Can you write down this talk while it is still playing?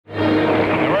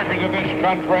of this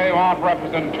country want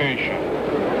representation.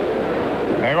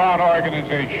 They want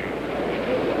organization.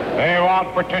 They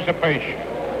want participation.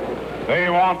 They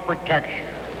want protection.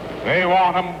 They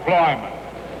want employment.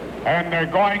 And they're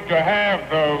going to have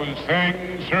those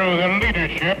things through the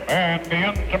leadership and the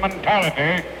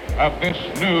instrumentality of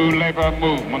this new labor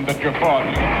movement that you're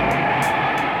forming.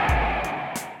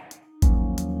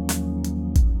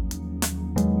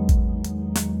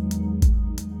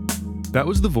 That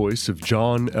was the voice of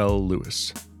John L.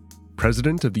 Lewis,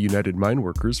 president of the United Mine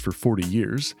Workers for 40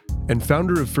 years, and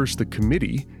founder of first the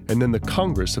Committee and then the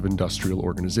Congress of Industrial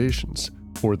Organizations,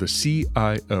 or the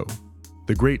CIO,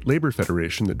 the great labor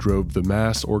federation that drove the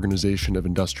mass organization of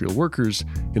industrial workers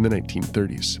in the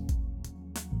 1930s.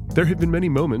 There have been many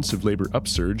moments of labor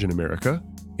upsurge in America,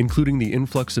 including the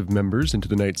influx of members into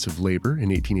the Knights of Labor in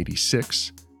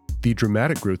 1886, the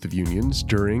dramatic growth of unions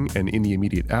during and in the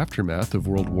immediate aftermath of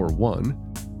World War I,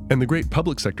 and the great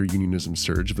public sector unionism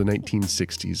surge of the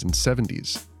 1960s and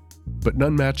 70s. But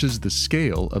none matches the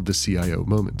scale of the CIO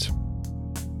moment.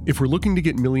 If we're looking to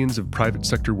get millions of private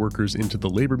sector workers into the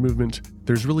labor movement,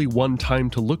 there's really one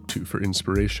time to look to for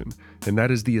inspiration, and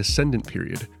that is the ascendant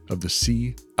period of the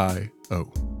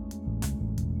CIO.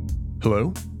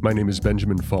 Hello, my name is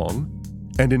Benjamin Fong,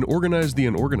 and in Organize the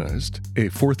Unorganized, a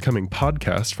forthcoming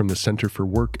podcast from the Center for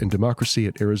Work and Democracy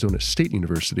at Arizona State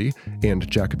University and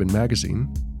Jacobin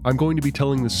magazine, I'm going to be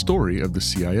telling the story of the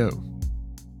CIO.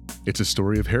 It's a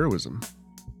story of heroism.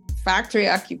 Factory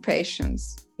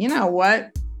occupations. You know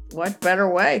what? What better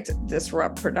way to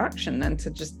disrupt production than to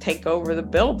just take over the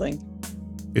building?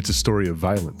 It's a story of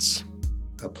violence.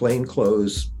 A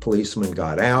plainclothes policeman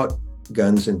got out,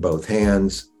 guns in both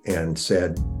hands, and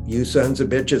said, "You sons of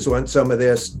bitches want some of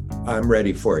this? I'm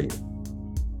ready for you."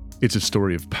 It's a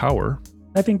story of power.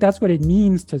 I think that's what it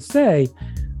means to say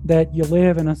that you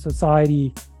live in a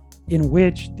society in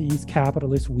which these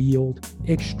capitalists wield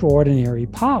extraordinary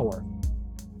power.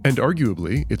 And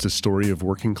arguably, it's a story of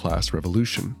working class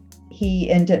revolution. He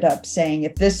ended up saying,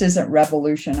 if this isn't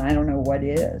revolution, I don't know what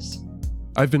is.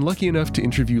 I've been lucky enough to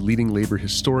interview leading labor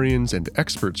historians and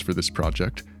experts for this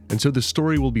project, and so the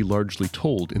story will be largely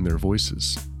told in their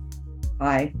voices.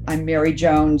 I'm Mary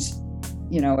Jones,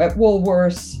 at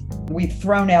Woolworths. We've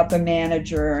thrown out the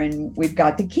manager and we've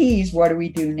got the keys. What do we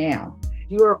do now?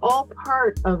 You are all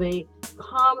part of a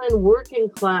common working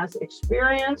class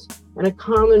experience and a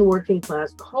common working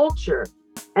class culture.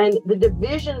 And the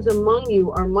divisions among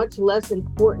you are much less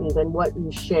important than what you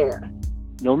share.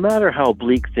 No matter how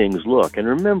bleak things look, and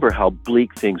remember how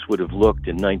bleak things would have looked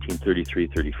in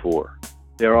 1933-34,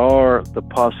 there are the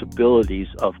possibilities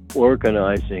of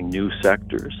organizing new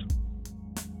sectors.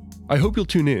 I hope you'll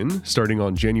tune in, starting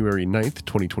on January 9th,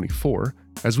 2024,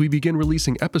 as we begin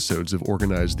releasing episodes of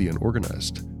Organize the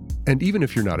Unorganized, and even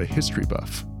if you're not a history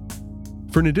buff.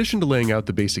 For in addition to laying out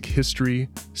the basic history,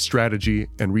 strategy,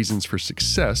 and reasons for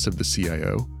success of the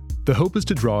CIO, the hope is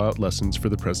to draw out lessons for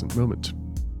the present moment.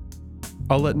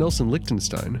 I'll let Nelson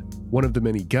Lichtenstein, one of the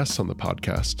many guests on the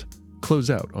podcast, close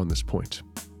out on this point.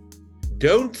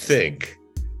 Don't think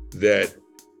that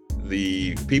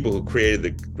the people who created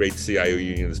the great CIO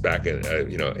unions back in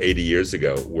 80 years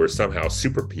ago were somehow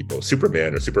super people,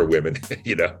 Superman or superwomen,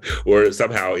 or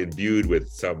somehow imbued with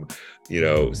some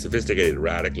sophisticated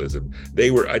radicalism.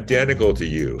 They were identical to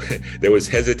you. There was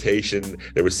hesitation,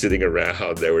 there was sitting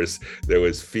around, there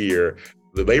was fear.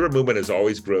 The labor movement has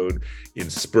always grown in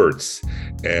spurts,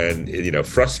 and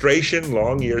frustration,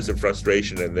 long years of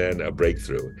frustration, and then a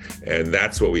breakthrough. And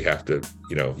that's what we have to,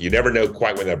 you never know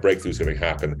quite when that breakthrough is going to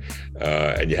happen,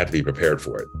 and you have to be prepared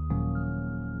for it.